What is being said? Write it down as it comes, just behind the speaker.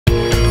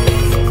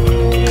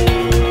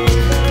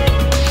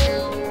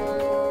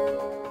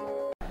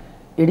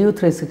Radio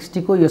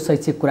 360 को यो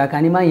शैक्षिक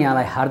कुराकानीमा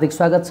यहाँलाई हार्दिक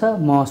स्वागत छ।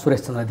 म सुरेश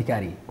चन्द्र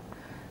अधिकारी।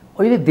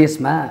 अहिले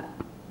देशमा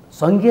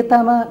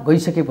संघीयतामा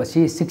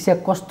गइसकेपछि शिक्षा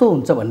कस्तो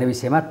हुन्छ भन्ने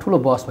विषयमा ठुलो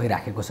बहस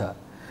भइराखेको छ।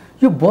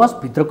 यो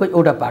बहसभित्रको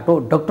एउटा पाटो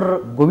डाक्टर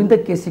गोविन्द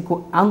केसीको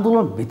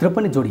आन्दोलनभित्र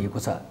पनि जोडिएको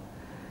छ।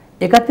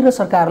 एकातिर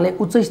सरकारले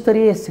उच्च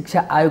स्तरीय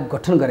शिक्षा आयोग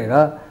गठन गरेर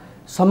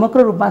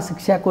समग्र रूपमा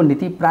शिक्षाको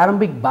नीति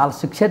प्रारम्भिक बाल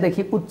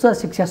शिक्षादेखि उच्च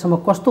शिक्षासम्म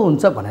कस्तो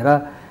हुन्छ भनेर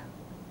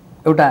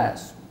एउटा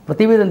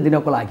प्रतिवेदन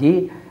दिनको लागि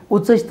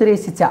उच्च स्तरीय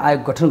शिक्षा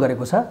आयोग गठन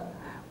गरेको छ।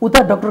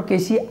 उता डाक्टर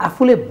केसी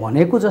आफूले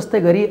भनेको जस्तै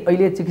गरी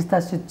अहिले चिकित्सा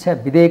शिक्षा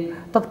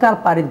विधेयक तत्काल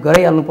पारित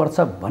गराइहाल्नुपर्छ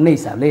भन्ने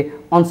हिसाबले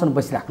अनसन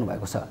बसिराख्नु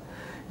भएको छ।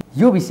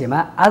 यो विषयमा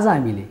आज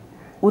हामीले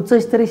उच्च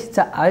स्तरीय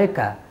शिक्षा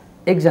आयोगका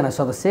एकजना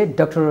सदस्य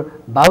डाक्टर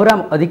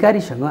बाबुराम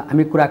अधिकारीसँग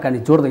हामी कुराकानी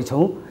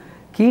जोड्दैछौँ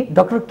कि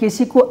डाक्टर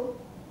केसीको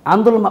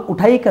आन्दोलनमा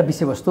उठाइएका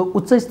विषयवस्तु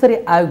उच्च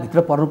स्तरीय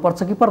आयोगभित्र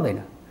पर्नुपर्छ कि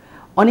पर्दैन,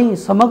 अनि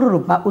समग्र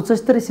रूपमा उच्च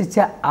स्तरीय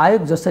शिक्षा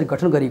आयोग जसरी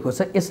गठन गरिएको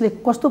छ यसले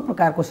कस्तो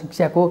प्रकारको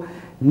शिक्षाको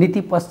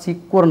नीति पछि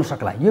कोर्न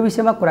सक्ला, यो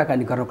विषयमा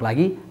कुराकानी गर्नको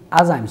लागि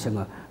आज हामीसँग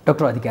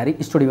डाक्टर अधिकारी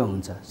स्टुडियोमा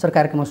हुनुहुन्छ। सर,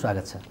 कार्यक्रममा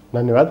स्वागत छ।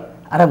 धन्यवाद।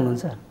 आराम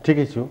हुनुहुन्छ?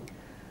 ठिकै छु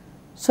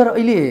सर।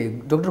 अहिले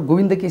डाक्टर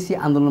गोविन्द केसी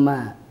आन्दोलनमा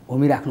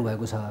होमिराख्नु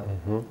भएको छ।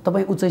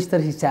 तपाईँ उच्च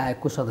स्तरीय शिक्षा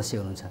आयोगको सदस्य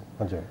हुनुहुन्छ।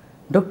 हजुर।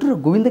 डाक्टर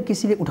गोविन्द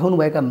केसीले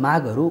उठाउनुभएका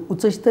मागहरू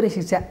उच्च स्तरीय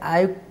शिक्षा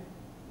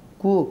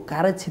आयोगको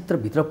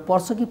कार्यक्षेत्रभित्र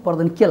पर्छ कि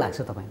पर्दैन, के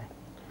लाग्छ तपाईँलाई?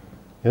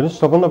 हेर्नुहोस्,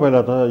 सबभन्दा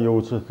पहिला त यो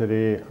उच्च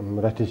स्तरीय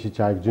राष्ट्रिय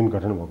शिक्षा आयोग जुन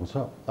गठन भएको छ,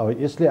 अब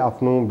यसले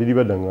आफ्नो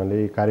विधिवत ढङ्गले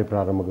कार्य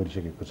प्रारम्भ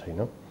गरिसकेको छैन।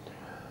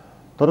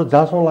 तर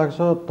जहाँसम्म लाग्छ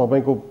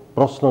तपाईँको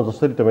प्रश्न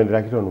जसरी तपाईँले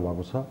राखिरहनु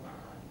भएको छ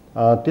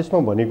त्यसमा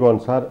भनेको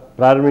अनुसार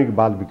प्रारम्भिक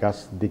बाल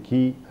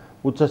विकासदेखि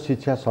उच्च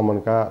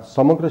शिक्षासम्मका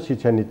समग्र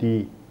शिक्षा नीति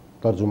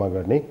तर्जुमा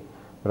गर्ने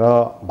र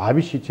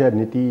भावी शिक्षा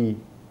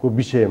नीतिको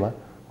विषयमा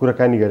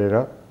कुराकानी गरेर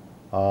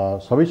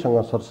सबैसँग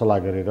सरसल्लाह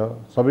गरेर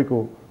सबैको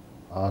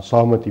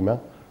सहमतिमा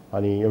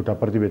अनि एउटा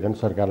प्रतिवेदन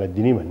सरकारलाई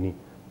दिने भन्ने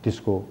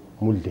त्यसको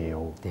मूल ध्येय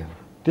हो।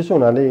 त्यसो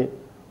हुनाले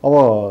अब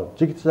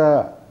चिकित्सा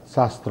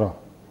शास्त्र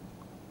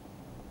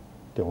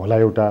त्यो होला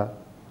एउटा,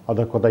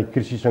 अथवा कतै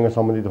कृषिसँग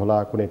सम्बन्धित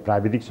होला, कुनै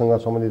प्राविधिकसँग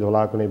सम्बन्धित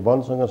होला, कुनै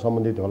वनसँग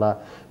सम्बन्धित होला,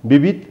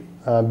 विविध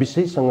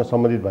विषयसँग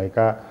सम्बन्धित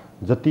भएका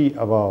जति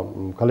अब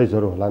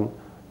कलेजहरू होलान्,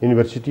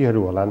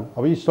 युनिभर्सिटीहरू होलान्,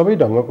 अब यी सबै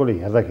ढङ्गकोले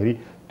हेर्दाखेरि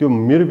त्यो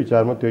मेरो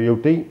विचारमा त्यो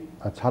एउटै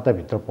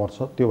छाताभित्र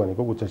पर्छ, त्यो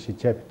भनेको उच्च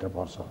शिक्षाभित्र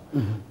पर्छ।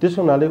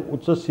 त्यसो हुनाले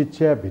उच्च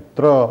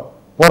शिक्षाभित्र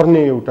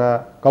पर्ने एउटा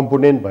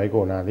कम्पोनेन्ट भएको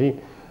हुनाले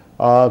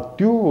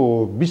त्यो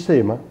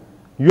विषयमा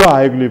यो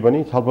आयोगले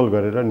पनि छलफल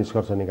गरेर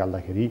निष्कर्ष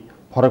निकाल्दाखेरि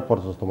फरक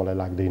पर्छ जस्तो मलाई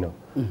लाग्दैन।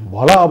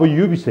 भला अब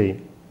यो विषय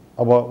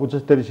अब उच्च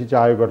स्तरीय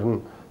शिक्षा आयोग गठन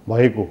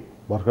भएको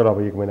भर्खर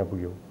अब 1 महिना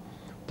पुग्यो,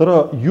 तर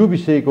यो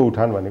विषयको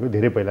उठान भनेको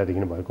धेरै पहिलादेखि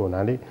भएको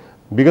हुनाले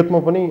विगतमा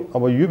पनि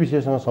अब यो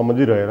विषयसँग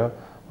सम्बन्धित रहेर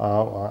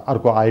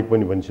अर्को आयोग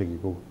पनि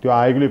बनिसकेको, त्यो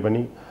आयोगले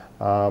पनि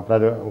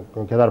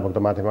केदार भक्त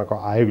माथेमाको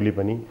आयोगले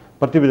पनि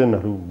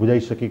प्रतिवेदनहरू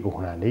बुझाइसकेको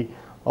हुनाले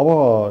अब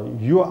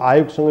यो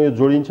आयोगसँग यो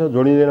जोडिन्छ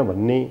जोडिँदैन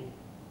भन्ने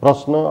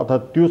प्रश्न अथवा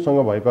त्योसँग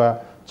भएका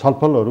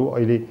छलफलहरू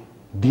अहिले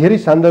धेरै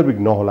सान्दर्भिक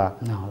नहोला,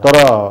 तर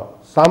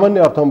सामान्य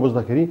अर्थमा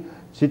बुझ्दाखेरि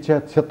शिक्षा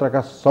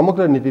क्षेत्रका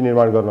समग्र नीति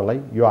निर्माण गर्नलाई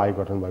यो आयोग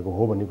गठन भएको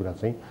हो भन्ने कुरा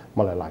चाहिँ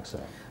मलाई लाग्छ।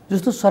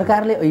 जस्तो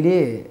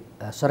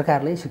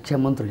सरकारले शिक्षा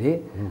मन्त्रीले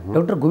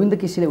डाक्टर गोविन्द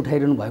केसीले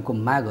उठाइरहनु भएको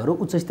मागहरू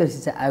उच्च स्तरीय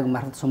शिक्षा आयोग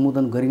मार्फत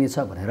सम्बोधन गरिनेछ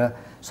भनेर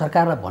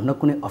सरकारलाई भन्न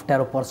कुनै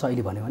अप्ठ्यारो पर्छ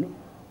अहिले भन्यो भने?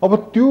 अब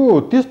त्यो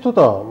त्यस्तो त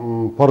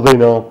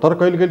पर्दैन, तर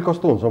कहिले कहिले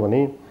कस्तो हुन्छ भने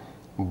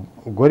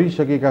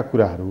गरिसकेका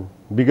कुराहरू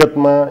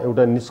विगतमा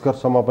एउटा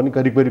निष्कर्षमा पनि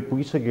करिब करिब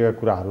पुगिसकेका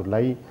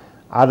कुराहरूलाई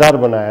आधार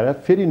बनाएर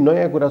फेरि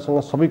नयाँ कुरासँग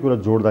सबै कुरा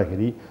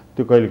जोड्दाखेरि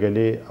त्यो कहिले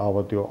कहिले अब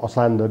त्यो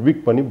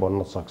असान्दर्भिक पनि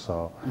बन्न सक्छ।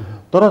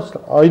 तर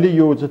अहिले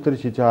यो उच्च स्तरीय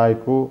शिक्षा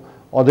आयोगको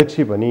अध्यक्ष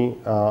पनि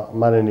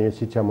माननीय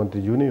शिक्षा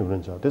मन्त्रीज्यू नै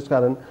हुनुहुन्छ।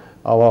 त्यसकारण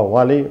अब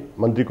उहाँले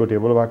मन्त्रीको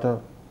टेबलबाट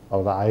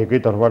अब आयोगकै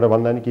तर्फबाट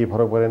भन्दा नि केही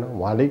फरक परेन,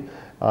 उहाँले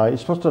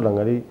स्पष्ट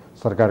ढङ्गले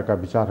सरकारका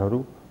विचारहरू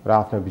र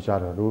आफ्ना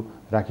विचारहरू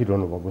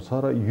राखिरहनु भएको छ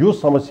र यो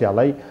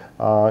समस्यालाई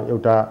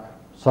एउटा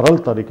सरल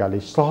तरिकाले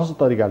सहज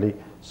तरिकाले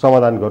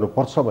समाधान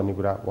गर्नुपर्छ भन्ने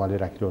कुरा उहाँले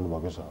राखिरहनु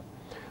भएको छ।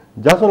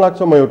 जहाँसम्म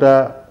लाग्छ म एउटा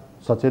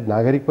सचेत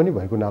नागरिक पनि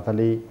भएको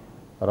नाताले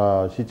र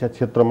शिक्षा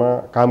क्षेत्रमा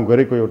काम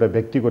गरेको एउटा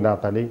व्यक्तिको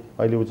नाताले,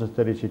 अहिले उच्च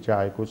स्तरीय शिक्षा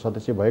आयोगको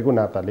सदस्य भएको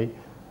नाताले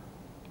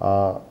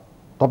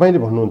तपाईँले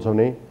भन्नुहुन्छ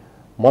भने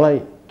मलाई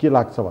के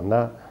लाग्छ भन्दा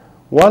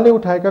उहाँले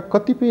उठाएका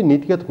कतिपय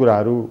नीतिगत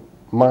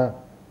कुराहरूमा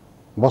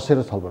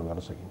बसेर छलफल गर्न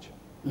सकिन्छ,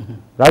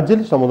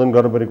 राज्यले सम्बोधन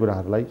गर्नुपर्ने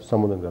कुराहरूलाई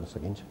सम्बोधन गर्न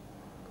सकिन्छ।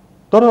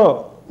 तर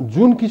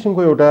जुन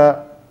किसिमको एउटा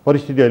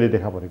परिस्थिति अहिले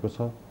देखा परेको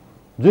छ,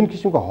 जुन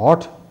किसिमको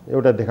हट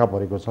एउटा देखा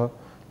परेको छ,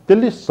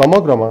 त्यसले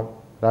समग्रमा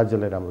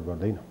राज्यलाई राम्रो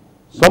गर्दैन,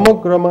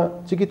 समग्रमा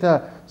चिकित्सा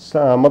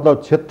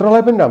मतलब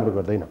क्षेत्रलाई पनि राम्रो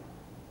गर्दैन।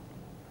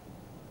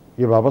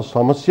 यो बाबत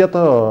समस्या त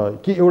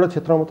के एउटा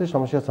क्षेत्रमा मात्रै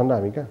समस्या छन् र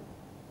हामी कहाँ?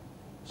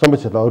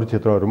 समस्या त अरू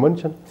क्षेत्रहरूमा पनि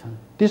छन्।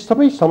 ती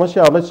सबै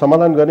समस्याहरूलाई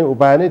समाधान गर्ने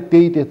उपाय नै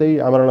त्यही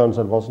आमरण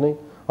अनुसार बस्ने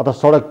अथवा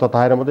सडक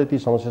तताएर मात्रै ती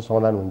समस्या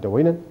समाधान हुन्थ्यो,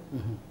 होइन।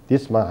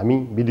 त्यसमा हामी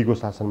विधिको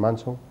शासन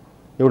मान्छौँ,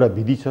 एउटा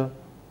विधि छ,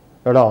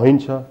 एउटा ऐन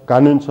छ,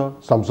 कानुन छ,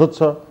 संसद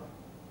छ,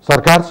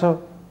 सरकार छ,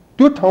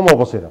 त्यो ठाउँमा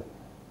बसेर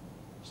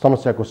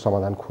समस्याको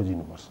समाधान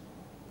खोजिनुपर्छ।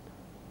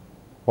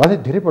 उहाँले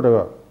धेरै पटक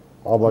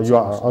अब यो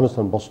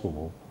अनुष्ठान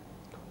बस्नुभयो।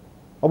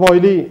 अब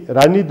अहिले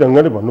राजनीतिक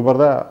ढङ्गले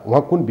भन्नुपर्दा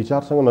उहाँ कुन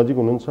विचारसँग नजिक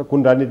हुनुहुन्छ, कुन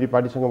राजनीतिक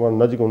पार्टीसँग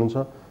नजिक हुनुहुन्छ,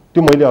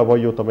 त्यो मैले अब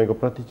यो तपाईँको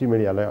प्रतिष्ठित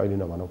मिडियालाई अहिले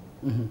नभनौँ,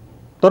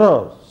 तर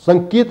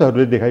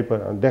सङ्केतहरूले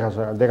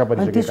देखा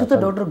परिसकेका त्यसो त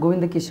डाक्टर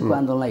गोविन्द केसीको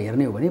आन्दोलनलाई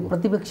हेर्ने हो भने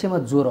प्रतिपक्षमा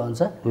जो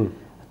रहन्छ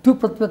त्यो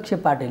प्रतिपक्ष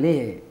पार्टीले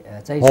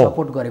चाहिँ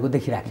सपोर्ट गरेको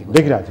देखिराखेको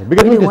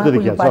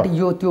छ। पार्टी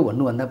यो त्यो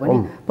भन्नुभन्दा पनि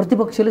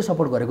प्रतिपक्षले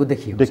सपोर्ट गरेको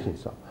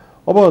देखिन्छ।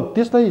 अब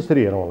त्यसलाई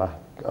यसरी हेरौँला,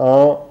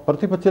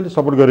 प्रतिपक्षले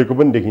सपोर्ट गरेको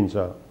पनि देखिन्छ,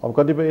 अब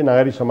कतिपय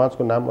नागरिक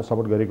समाजको नाममा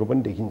सपोर्ट गरेको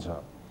पनि देखिन्छ।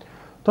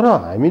 तर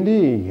हामीले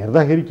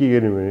हेर्दाखेरि के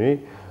गर्यौँ भने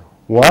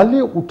उहाँले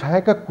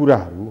उठाएका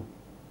कुराहरू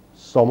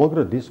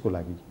समग्र देशको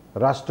लागि,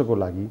 राष्ट्रको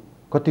लागि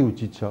कति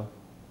उचित छ,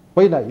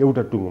 पहिला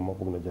एउटा टुङ्गोमा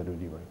पुग्न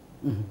जरुरी भयो।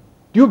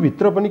 त्यो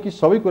भित्र पनि कि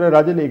सबै कुरा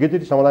राज्यले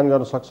एकैचोटि समाधान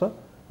गर्न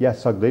सक्छ या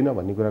सक्दैन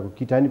भन्ने कुराको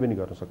किटानी पनि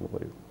गर्न सक्नु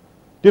पर्यो।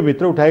 त्यो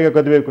भित्र उठाएका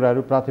कतिपय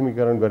कुराहरू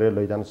प्राथमिकीकरण गरेर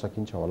लैजान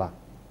सकिन्छ होला,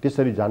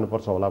 त्यसरी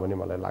जानुपर्छ होला भन्ने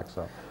मलाई लाग्छ।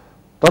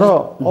 तर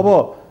अब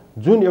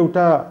जुन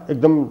एउटा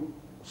एकदम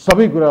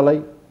सबै कुरालाई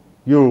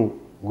यो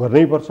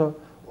गर्नैपर्छ,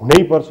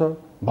 हुनैपर्छ,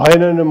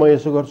 भएन भने म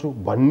यसो गर्छु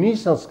भन्ने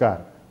संस्कार,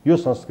 यो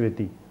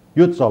संस्कृति,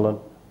 यो चलन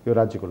यो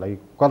राज्यको लागि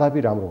कदापि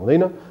राम्रो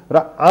हुँदैन। र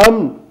आम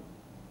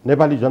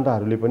नेपाली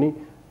जनताहरूले पनि,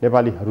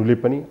 नेपालीहरूले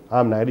पनि,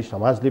 आम नागरिक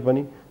समाजले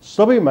पनि,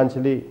 सबै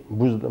मान्छेले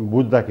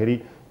बुझ्दाखेरि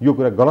यो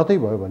कुरा गलतै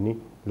भयो भन्ने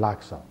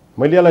लाग्छ।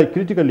 मैले यसलाई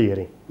क्रिटिकली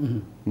हेरेँ।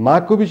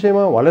 मागको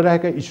विषयमा, उहाँले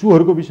राखेका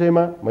इस्युहरूको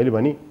विषयमा मैले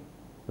भने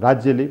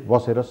राज्यले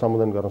बसेर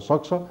सम्बोधन गर्न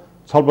सक्छ,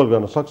 छलफल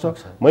गर्न सक्छ।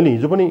 मैले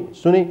हिजो पनि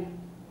सुने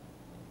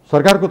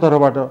सरकारको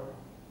तर्फबाट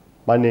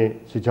मान्य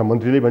शिक्षा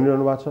मन्त्रीले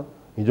भनिरहनु भएको छ,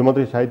 हिजो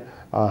मात्रै सायद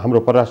हाम्रो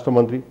परराष्ट्र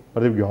मन्त्री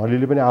प्रदीप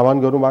ग्यावालीले पनि आह्वान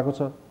गर्नुभएको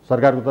छ,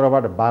 सरकारको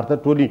तर्फबाट वार्ता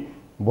टोली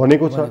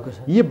बनेको छ।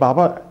 यी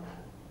बाबा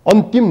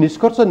अन्तिम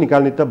निष्कर्ष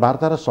निकाल्ने त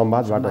वार्ता र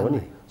संवादबाट हो नि।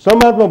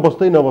 संवादमा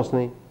बस्दै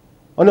नबस्ने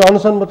अनि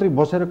अनसन मात्रै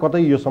बसेर कतै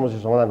यो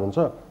समस्या समाधान हुन्छ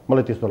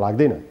मलाई त्यस्तो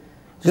लाग्दैन।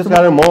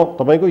 त्यसकारण म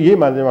तपाईँको यही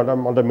माध्यमबाट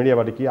अन्त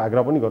मिडियाबाट के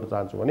आग्रह पनि गर्न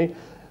चाहन्छु भने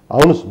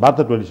आउनुहोस्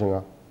वार्ता टोलीसँग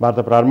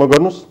वार्ता प्रारम्भ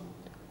गर्नुहोस्,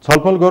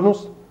 छलफल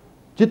गर्नुहोस्।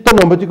 चित्त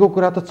नबुझेको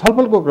कुरा त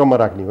छलफलको क्रममा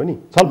राख्ने हो नि।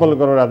 छलफल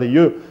गर्न राख्दा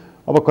यो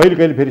अब कहिले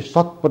कहिले फेरि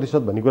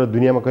 100% भन्ने कुरा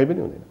दुनियाँमा कहीँ पनि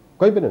हुँदैन,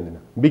 कहीँ पनि हुँदैन।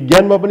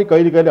 विज्ञानमा पनि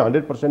कहिले कहिले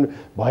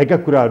 100% भएका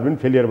कुराहरू पनि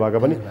फेलियर भएका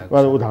पनि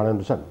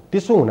उदाहरणहरू छन्।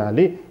 त्यसो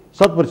हुनाले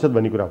 100%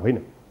 भन्ने कुरा होइन।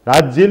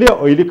 राज्यले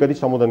अहिले कति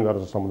सम्बोधन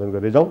गर्छ सम्बोधन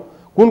गरेर जाउँ,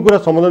 कुन कुरा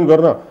सम्बोधन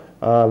गर्न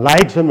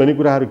लायक छन् भन्ने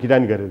कुराहरू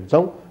किटानी गरेर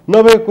जाउँ,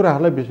 नभएका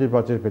कुराहरूलाई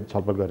विषयपछि फेरि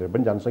छलफल गरेर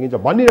पनि जान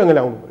सकिन्छ भन्ने रङ्गले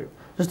आउनु पर्यो।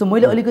 जस्तो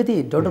मैले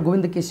अलिकति डाक्टर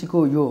गोविन्द केसीको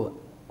यो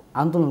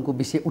आन्दोलनको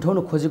विषय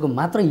उठाउन खोजेको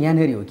मात्र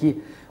यहाँनिर हो कि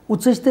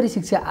उच्चस्तरीय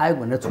शिक्षा आयोग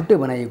भनेर छुट्टै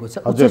बनाइएको छ।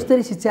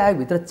 उच्चस्तरीय शिक्षा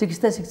आयोगभित्र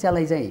चिकित्सा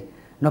शिक्षालाई चाहिँ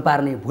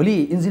नपार्ने,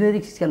 भोलि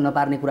इन्जिनियरिङ शिक्षा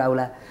नपार्ने कुरा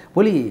आउला,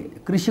 भोलि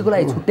कृषिको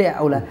लागि छुट्टै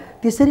आउला।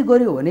 त्यसरी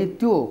गर्यो भने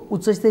त्यो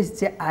उच्चस्तरीय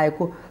शिक्षा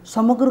आयोगको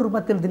समग्र रूपमा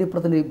त्यसले दिने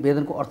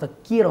प्रतिवेदनको अर्थ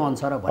के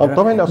रहन्छ र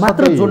भनेर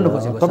मात्र जोड्न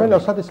खोजेको छ। तपाईँले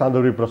असाध्यै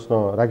सान्दर्भिक प्रश्न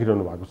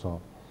राखिरहनु भएको छ।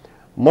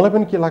 मलाई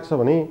पनि के लाग्छ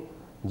भने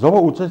जब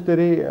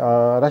उच्चस्तरीय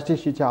राष्ट्रिय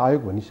शिक्षा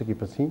आयोग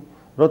भनिसकेपछि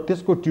र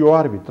त्यसको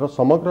टिओआरभित्र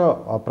समग्र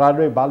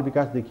प्रारम्भिक बाल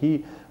विकासदेखि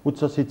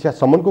उच्च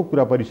शिक्षासम्मको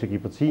कुरा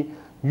परिसकेपछि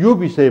यो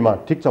विषयमा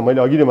ठिक छ, मैले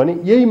अघि नै भने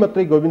यही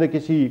मात्रै गोविन्द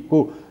केसीको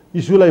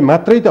इस्युलाई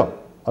मात्रै त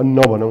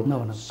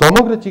नभनौँ,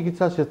 समग्र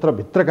चिकित्सा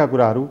क्षेत्रभित्रका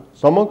कुराहरू,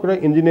 समग्र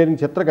इन्जिनियरिङ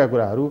क्षेत्रका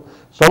कुराहरू,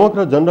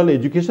 समग्र जनरल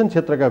एजुकेसन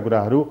क्षेत्रका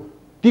कुराहरू,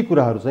 ती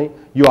कुराहरू चाहिँ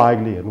यो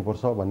आयोगले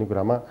हेर्नुपर्छ भन्ने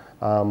कुरामा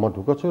म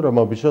ढुक्क छु र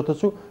म विश्वस्त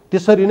छु।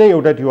 त्यसरी नै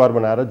एउटा टिओआर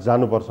बनाएर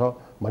जानुपर्छ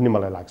भन्ने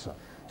मलाई लाग्छ।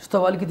 जस्तो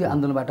अब अलिकति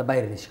आन्दोलनबाट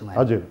बाहिर निस्क्यौँ।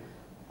 हजुर,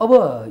 अब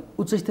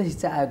उच्चस्तरीय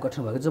शिक्षा आयोग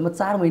गठन भएको जम्मा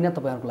 4 महिना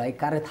तपाईँहरूको लागि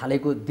कार्य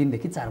थालेको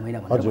दिनदेखि 4 महिना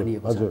भनेर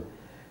भनिएको छ।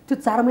 त्यो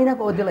 4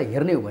 महिनाको अवधिलाई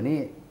हेर्ने हो भने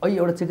अहिले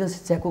एउटा चिकित्सा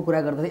शिक्षाको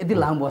कुरा गर्दा यदि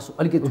लामो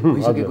अलिकति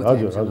भइसकेको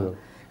थियो।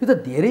 यो त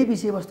धेरै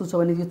विषयवस्तु छ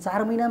भने त्यो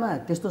 4 महिनामा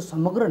त्यस्तो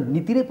समग्र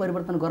नीति नै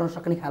परिवर्तन गर्न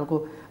सक्ने खालको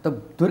त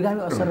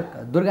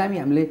दूरगामी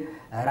हामीले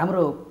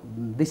राम्रो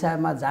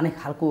दिशामा जाने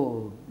खालको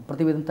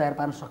प्रतिवेदन तयार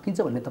पार्न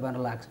सकिन्छ भन्ने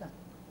तपाईँहरूलाई लाग्छ?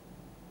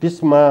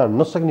 त्यसमा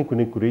नसक्ने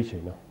कुनै कुरै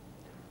छैन।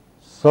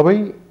 सबै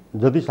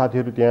जति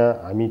साथीहरू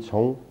त्यहाँ हामी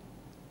छौँ,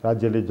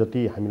 राज्यले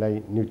जति हामीलाई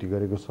नियुक्ति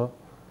गरेको छ,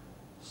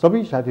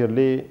 सबै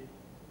साथीहरूले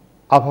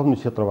आफ्नो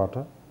क्षेत्रबाट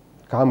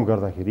काम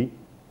गर्दाखेरि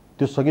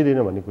त्यो सकिँदैन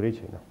भन्ने कुरै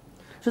छैन।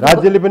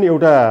 राज्यले पनि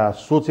एउटा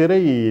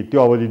सोचेरै त्यो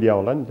अवधि दिया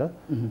होला नि त।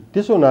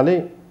 त्यसो हुनाले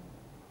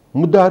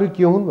मुद्दाहरू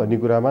के हुन् भन्ने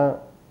कुरामा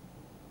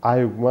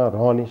आयोगमा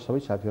रहने सबै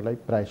साथीहरूलाई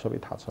प्रायः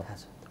सबै थाहा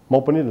छ। म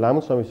पनि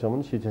लामो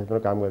समयसम्म शिक्षा क्षेत्रमा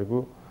काम गरेको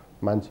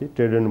मान्छे,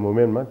 ट्रेड युनियन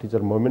मुभमेन्टमा,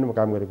 टिचर मुभमेन्टमा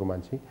काम गरेको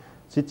मान्छे,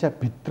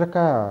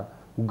 शिक्षाभित्रका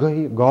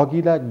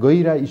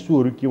गहिरा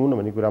इस्युहरू के हुन्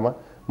भन्ने कुरामा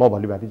म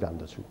भलिभाति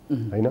जान्दछु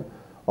होइन।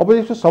 अब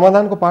यसको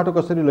समाधानको पाटो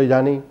कसरी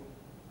लैजाने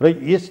र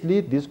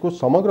यसले देशको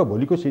समग्र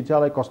भोलिको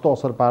शिक्षालाई कस्तो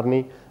असर पार्ने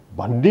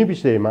भन्ने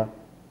विषयमा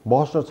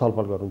बहस र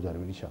छलफल गर्नु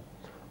जरुरी छ।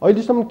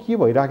 अहिलेसम्म के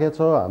भइराखेको छ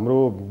हाम्रो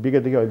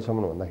विगतदेखि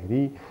अहिलेसम्म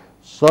भन्दाखेरि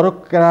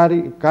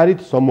सरकारी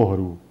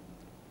समूहहरूसँग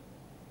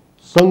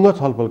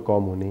छलफल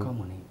कम हुने,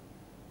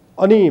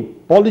 अनि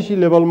पोलिसी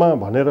लेभलमा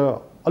भनेर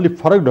अलिक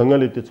फरक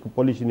ढङ्गले त्यसको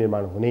पोलिसी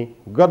निर्माण हुने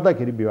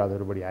गर्दाखेरि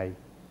विवादहरू बढी आए।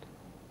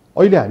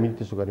 अहिले हामी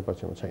त्यसो गर्ने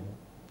पक्षमा छैनौँ।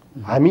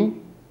 हामी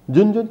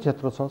जुन जुन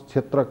क्षेत्र छ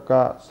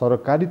क्षेत्रका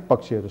सरकारी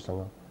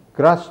पक्षहरूसँग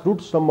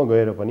ग्रासरुटसम्म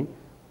गएर पनि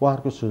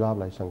उहाँहरूको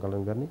सुझावलाई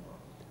सङ्कलन गर्ने,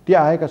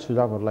 त्यहाँ आएका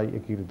सुझावहरूलाई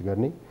एकीकृत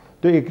गर्ने,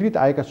 त्यो एकीकृत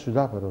आएका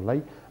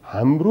सुझावहरूलाई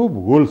हाम्रो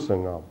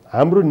भूगोलसँग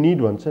हाम्रो निड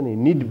भन्छ नि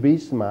निड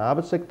बेसमा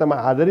आवश्यकतामा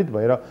आधारित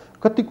भएर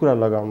कति कुरा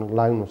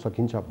लाग्न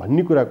सकिन्छ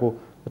भन्ने कुराको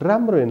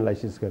राम्रो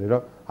एनालाइसिस गरेर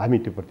हामी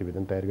त्यो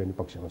प्रतिवेदन तयार गर्ने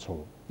पक्षमा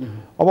छौँ।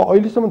 अब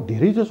अहिलेसम्म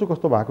धेरै जसो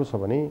कस्तो भएको छ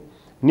भने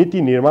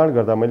नीति निर्माण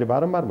गर्दा मैले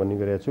बारम्बार भन्ने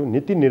गरेको छु,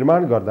 नीति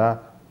निर्माण गर्दा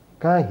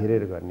कहाँ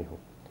हेरेर गर्ने हो,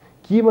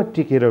 केमा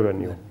टेकेर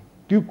गर्ने हो,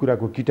 त्यो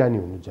कुराको किटानी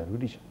हुनु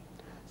जरुरी छ।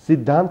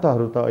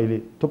 सिद्धान्तहरू त अहिले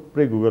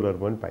थुप्रै गुगलहरू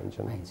पनि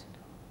पाइन्छन्,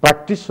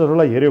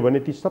 प्र्याक्टिसहरूलाई हेऱ्यो भने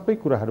ती सबै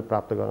कुराहरू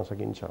प्राप्त गर्न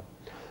सकिन्छ।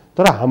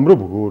 तर हाम्रो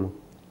भूगोल,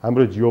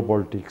 हाम्रो जियो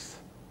पोलिटिक्स,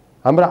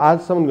 हाम्रो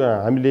आजसम्म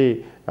हामीले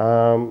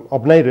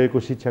अपनाइरहेको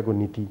शिक्षाको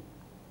नीति,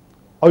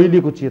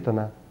 अहिलेको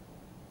चेतना,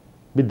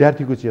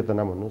 विद्यार्थीको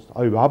चेतना भन्नुहोस्,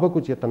 अभिभावकको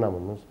चेतना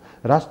भन्नुहोस्,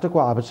 राष्ट्रको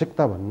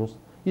आवश्यकता भन्नुहोस्,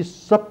 यी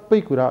सबै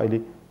कुरा अहिले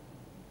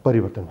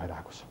परिवर्तन भएर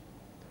आएको छ।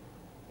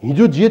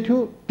 हिजो जे थियो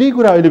त्यही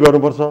कुरा अहिले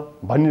गर्नुपर्छ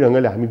भन्ने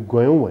ढङ्गले हामी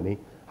गयौँ भने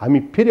हामी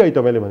फेरि अहिले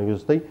तपाईँले भनेको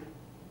जस्तै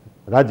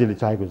राज्यले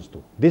चाहेको जस्तो,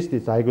 देशले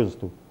चाहेको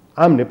जस्तो,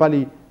 आम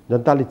नेपाली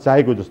जनताले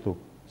चाहेको जस्तो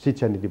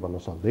शिक्षा नीति बन्न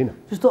सक्दैन।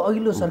 जस्तो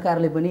अघिल्लो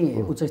सरकारले पनि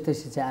उच्च स्तरीय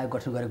शिक्षा आयोग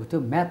गठन गरेको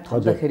थियो, म्याथ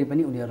थप्दाखेरि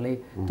पनि उनीहरूले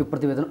त्यो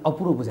प्रतिवेदन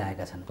अपुरो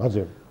बुझाएका छन्।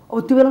 हजुर। अब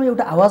त्यो बेलामा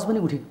एउटा आवाज पनि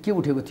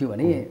उठेको थियो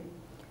भने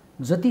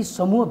जति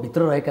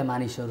समूहभित्र रहेका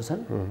मानिसहरू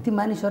छन् ती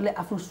मानिसहरूले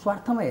आफ्नो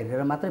स्वार्थमा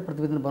हेरेर मात्रै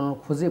प्रतिवेदन बनाउन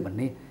खोजे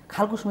भन्ने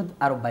खालको समेत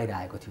आरोप बाहिर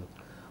आएको थियो।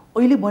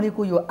 अहिले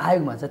बनेको यो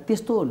आयोगमा चाहिँ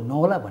त्यस्तो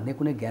नहोला भन्ने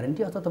कुनै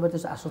ग्यारेन्टी अथवा तपाईँ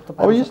त्यस्तो आश्वस्त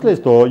अब यसले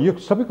यस्तो यो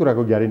सबै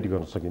कुराको ग्यारेन्टी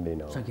गर्न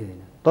सकिँदैन।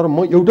 तर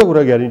म एउटा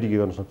कुरा ग्यारेन्टी के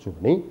गर्न सक्छु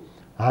भने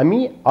हामी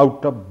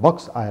आउट अफ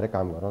बक्स आएर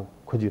काम गर्न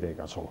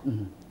खोजिरहेका छौँ।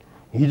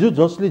 हिजो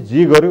जसले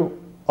जे गर्यो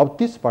अब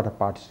त्यसबाट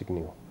पाठ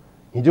सिक्ने हो।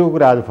 हिजोको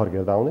कुरा आज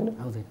फर्केर त आउँदैन।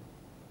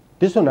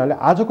 त्यसो हुनाले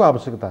आजको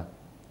आवश्यकता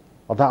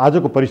अथवा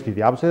आजको परिस्थिति,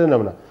 आवश्यकता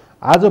नभन्दा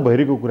आज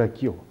भइरहेको कुरा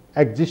के हो,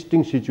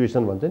 एक्जिस्टिङ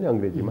सिचुएसन भन्छ नि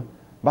अङ्ग्रेजीमा,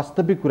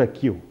 वास्तविक कुरा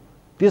के हो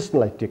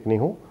त्यसलाई टेक्ने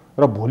हो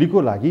र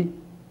भोलिको लागि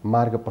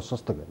मार्ग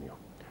प्रशस्त गर्ने हो।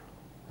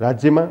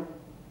 राज्यमा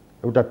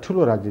एउटा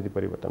ठुलो राजनीतिक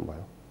परिवर्तन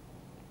भयो,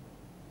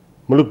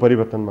 मुलुक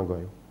परिवर्तनमा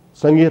गयो,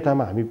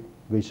 सङ्घीयतामा हामी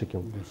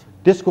गइसक्यौँ,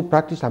 त्यसको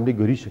प्र्याक्टिस हामीले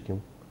गरिसक्यौँ।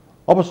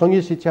 अब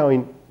सङ्घीय शिक्षा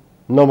ऐन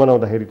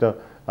नबनाउँदाखेरि त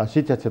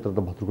शिक्षा क्षेत्र त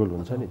भत्रुगोल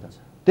हुन्छ नि त।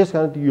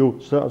 त्यसकारण यो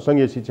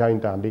सङ्घीय शिक्षा ऐन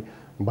त हामीले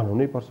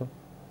बनाउनै पर्छ।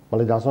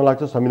 मलाई जहाँसम्म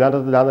लाग्छ संविधान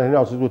त जाँदाखेरि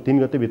असोजको 3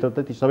 गतेभित्र त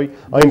ती सबै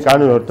ऐन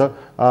कानुनहरू त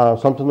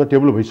संसदमा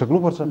टेबल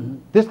भइसक्नुपर्छ।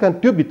 त्यसकारण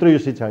त्यो भित्र यो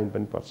शिक्षा ऐन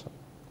पनि पर्छ।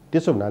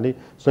 त्यसो हुनाले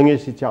सङ्घीय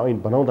शिक्षा ऐन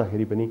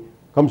बनाउँदाखेरि पनि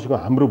कमसेकम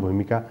हाम्रो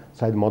भूमिका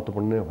सायद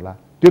महत्त्वपूर्ण नै होला।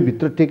 त्यो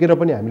भित्र टेकेर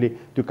पनि हामीले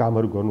त्यो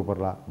कामहरू गर्नु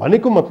पर्ला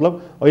भनेको मतलब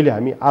अहिले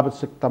हामी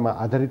आवश्यकतामा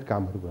आधारित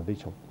कामहरू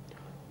गर्दैछौँ।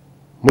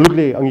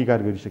 मुलुकले अङ्गीकार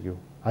गरिसक्यो,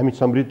 हामी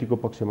समृद्धिको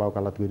पक्षमा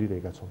वकालत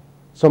गरिरहेका छौँ।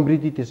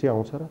 समृद्धि त्यसै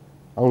आउँछ र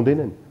आउँदैन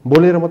नि,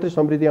 बोलेर मात्रै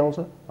समृद्धि आउँछ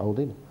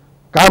आउँदैन,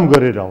 काम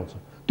गरेर आउँछ।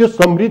 त्यो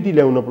समृद्धि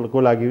ल्याउनको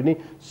लागि पनि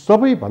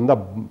सबैभन्दा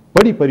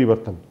बढी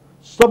परिवर्तन,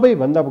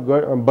 सबैभन्दा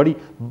बढी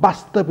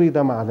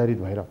वास्तविकतामा आधारित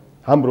भएर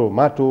हाम्रो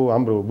माटो,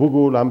 हाम्रो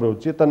भूगोल, हाम्रो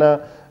चेतना,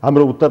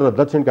 हाम्रो उत्तर र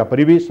दक्षिणका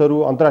परिवेशहरू,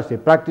 अन्तर्राष्ट्रिय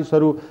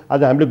प्र्याक्टिसहरू,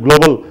 आज हामीले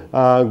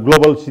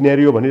ग्लोबल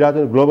सिनेरियो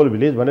भनिरहेछौँ, ग्लोबल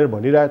भिलेज भनेर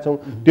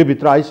भनिरहेछौँ,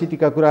 त्योभित्र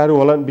आइसिटीका कुराहरू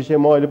होलान्, विषय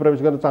म अहिले प्रवेश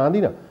गर्न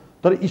चाहदिनँ।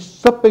 तर यी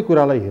सबै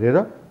कुरालाई हेरेर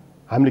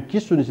हामीले के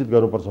सुनिश्चित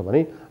गर्नुपर्छ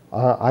भने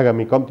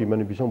आगामी कम्तीमा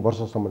 20औं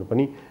वर्षसम्म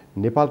पनि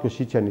नेपालको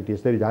शिक्षा नीति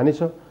यसरी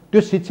जानेछ।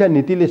 त्यो शिक्षा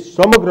नीतिले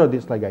समग्र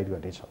देशलाई गाइड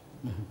गर्नेछ।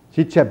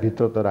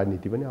 शिक्षाभित्र त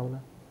राजनीति पनि आउला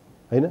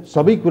हैन।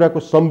 सबै कुराको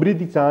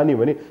समृद्धि चाहने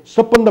भने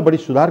सबभन्दा बढी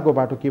सुधारको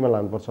बाटो केमा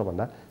लानुपर्छ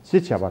भन्दा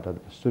शिक्षाबाट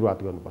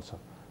सुरुवात गर्नुपर्छ।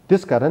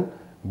 त्यसकारण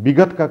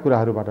विगतका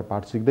कुराहरूबाट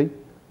पाठ सिक्दै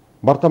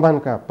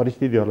वर्तमानका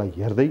परिस्थितिहरूलाई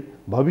हेर्दै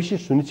भविष्य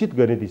सुनिश्चित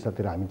गर्ने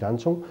दिशातिर हामी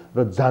जान्छौँ र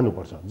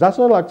जानुपर्छ।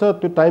 जहाँसम्म लाग्छ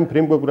त्यो टाइम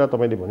फ्रेमको कुरा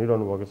तपाईँले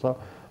भनिरहनु भएको छ।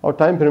 अब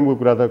टाइम फ्रेमको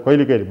कुरा त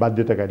कहिले कहिले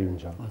बाध्यताकारी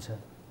हुन्छ,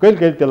 कहिले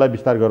कहिले त्यसलाई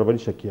विस्तार गरेर पनि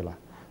सकिएला।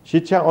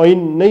 शिक्षा ऐन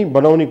नै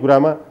बनाउने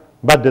कुरामा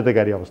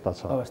बाध्यताकारी अवस्था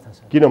छ,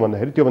 किन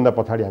भन्दाखेरि त्योभन्दा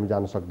पछाडि हामी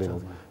जान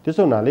सक्दैनौँ।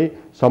 त्यसो हुनाले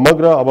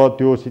समग्र अब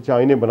त्यो शिक्षा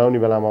ऐनै बनाउने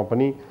बेलामा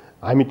पनि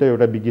हामी त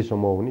एउटा विज्ञ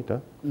समूह हो नि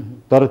त,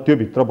 तर त्यो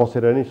भित्र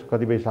बसेर नै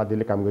कतिपय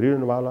साथीले काम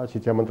गरिरहनु भयो होला।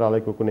 शिक्षा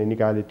मन्त्रालयको कुनै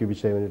निकायले त्यो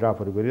विषयमा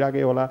ड्राफ्टहरू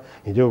गरिराखे होला,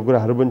 हिजोको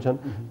कुराहरू पनि छन्।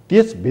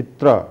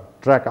 त्यसभित्र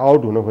ट्र्याक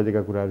आउट हुन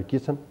खोजेका कुराहरू के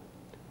छन्,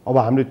 अब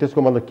हामीले त्यसको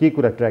मतलब के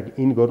कुरा ट्र्याक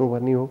इन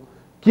गर्नुपर्ने हो,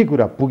 के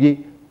कुरा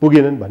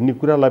पुगेनन् भन्ने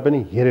कुरालाई पनि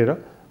हेरेर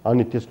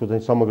अनि त्यसको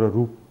चाहिँ समग्र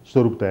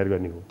स्वरूप तयार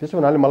गर्ने हो। त्यसो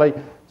हुनाले मलाई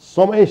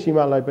समय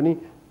सीमालाई पनि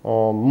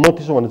म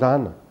त्यसो भन्न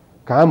चाहन्न।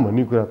 काम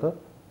भन्ने कुरा त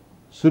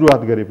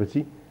सुरुवात गरेपछि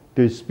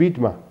त्यो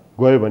स्पिडमा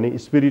गयो भने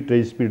स्पिरिट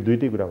र स्पिड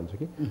दुईटै कुरा हुन्छ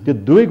कि त्यो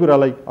दुवै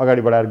कुरालाई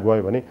अगाडि बढाएर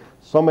गयो भने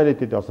समयले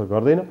त्यति असर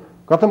गर्दैन।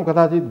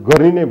 कथाचित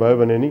गर्ने नै भयो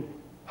भने नि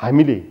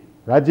हामीले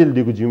राज्यले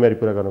दिएको जिम्मेवारी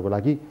पुरा गर्नको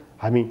लागि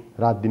हामी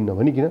रात दिन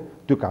नभनिकन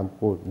त्यो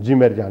कामको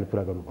जिम्मेवारी जहाँले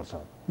पुरा गर्नुपर्छ।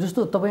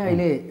 जस्तो तपाईँ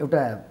अहिले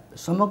एउटा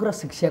समग्र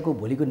शिक्षाको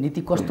भोलिको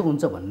नीति कस्तो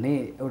हुन्छ भन्ने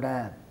एउटा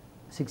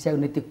शिक्षाको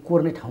नीति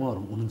कोर्ने ठाउँमा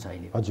हुनुहुन्छ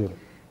अहिले। हजुर।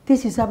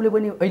 त्यस हिसाबले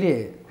पनि अहिले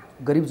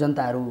गरिब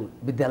जनताहरू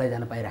विद्यालय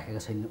जान पाइराखेका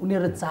छैनन्,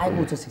 उनीहरूले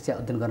चाहेको उच्च शिक्षा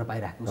अध्ययन गर्न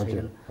पाइराखेको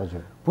छैनन्।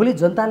 भोलि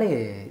जनताले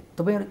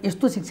तपाईँहरू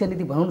यस्तो शिक्षा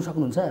नीति बनाउन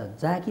सक्नुहुन्छ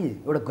जहाँ कि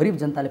एउटा गरिब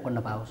जनताले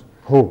पढ्न पाओस्,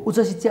 उच्च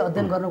शिक्षा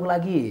अध्ययन गर्नको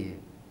लागि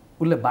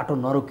उसले बाटो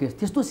नरोकियोस्,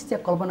 त्यस्तो शिक्षा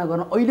कल्पना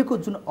गर्न अहिलेको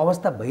जुन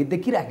अवस्था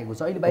देखिराखेको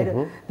छ, अहिले बाहिर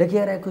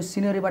देखिरहेको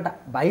सिनेरीबाट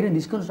बाहिर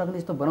निस्कन सक्ने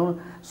यस्तो बनाउन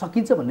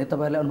सकिन्छ भन्ने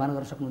तपाईँहरूले अनुमान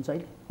गर्न सक्नुहुन्छ?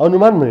 अहिले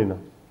अनुमान होइन,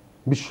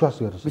 विश्वास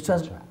गर्न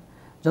विश्वास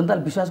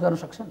जनताले विश्वास गर्न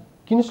सक्छन्?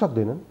 किन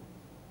सक्दैनन्?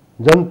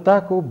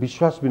 जनताको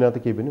विश्वास बिना त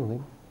केही पनि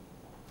हुँदैन।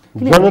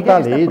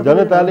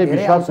 जनताले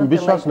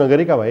विश्वास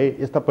नगरेका भए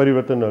यस्ता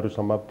परिवर्तनहरू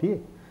सम्भव थिए।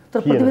 तर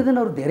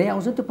प्रतिवेदनहरू धेरै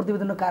आउँछन्, त्यो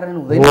प्रतिवेदनको कारण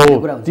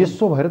हुँदैन।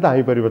 त्यसो भएर त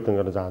हामी परिवर्तन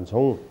गर्न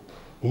चाहन्छौँ।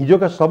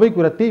 हिजोका सबै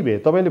कुरा त्यही भए।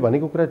 तपाईँले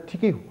भनेको कुरा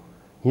ठिकै हो।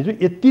 हिजो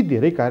यति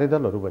धेरै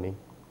कार्यदलहरू बने,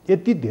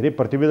 यति धेरै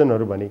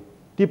प्रतिवेदनहरू बने,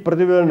 ती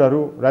प्रतिवेदनहरू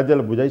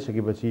राज्यलाई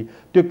बुझाइसकेपछि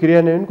त्यो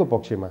क्रियान्वयनको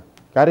पक्षमा,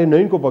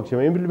 कार्यान्वयनको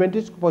पक्षमा,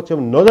 इम्प्लिमेन्टेसनको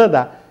पक्षमा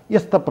नजाँदा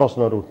यस्ता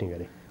प्रश्नहरू उठ्ने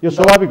गरे। यो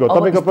स्वाभाविक हो।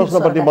 तपाईँको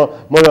प्रश्नप्रति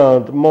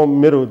म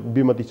मेरो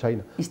विमति छैन,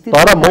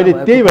 तर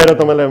मैले त्यही भएर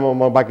तपाईँलाई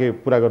म बाँकी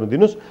पुरा गर्नु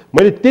दिनुहोस्।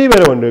 मैले त्यही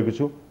भएर भनिरहेको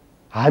छु,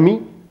 हामी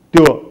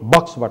त्यो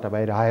बक्सबाट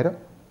बाहिर आएर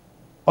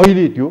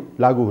अहिले त्यो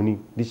लागू हुने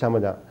दिशामा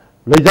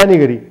लैजाने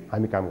गरी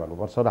हामी काम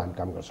गर्नुपर्छ र हामी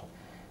काम गर्छौँ।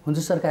 हुन्छ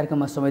सर,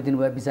 कार्यक्रममा समय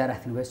दिनुभयो, विचार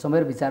राख्नु भयो। समय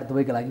र विचार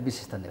दुवैका लागि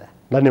विशेष धन्यवाद।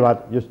 धन्यवाद।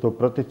 यस्तो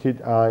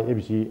प्रतिष्ठित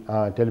एबिसी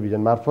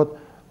टेलिभिजन मार्फत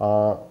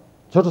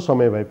छोटो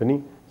समय भए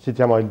पनि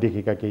शिक्षामा अहिले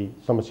देखेका केही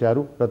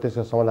समस्याहरू र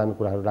त्यसका समाधानको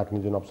कुराहरू राख्ने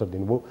जुन अवसर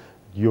दिनुभयो,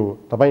 यो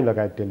तपाईँ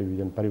लगायत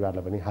टेलिभिजन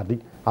परिवारलाई पनि हार्दिक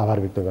आभार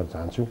व्यक्त गर्न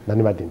चाहन्छु,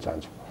 धन्यवाद दिन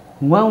चाहन्छु।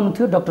 उहाँ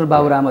हुनुहुन्थ्यो डाक्टर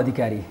बाबुराम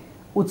अधिकारी,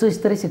 उच्च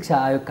स्तरीय शिक्षा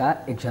आयोगका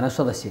एकजना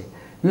सदस्य।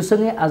 यो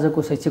सँगै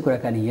आजको शैक्षिक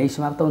कुराकानी यही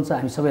समाप्त हुन्छ।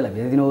 हामी सबैलाई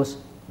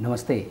भेटिदिनुहोस्।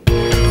 नमस्ते।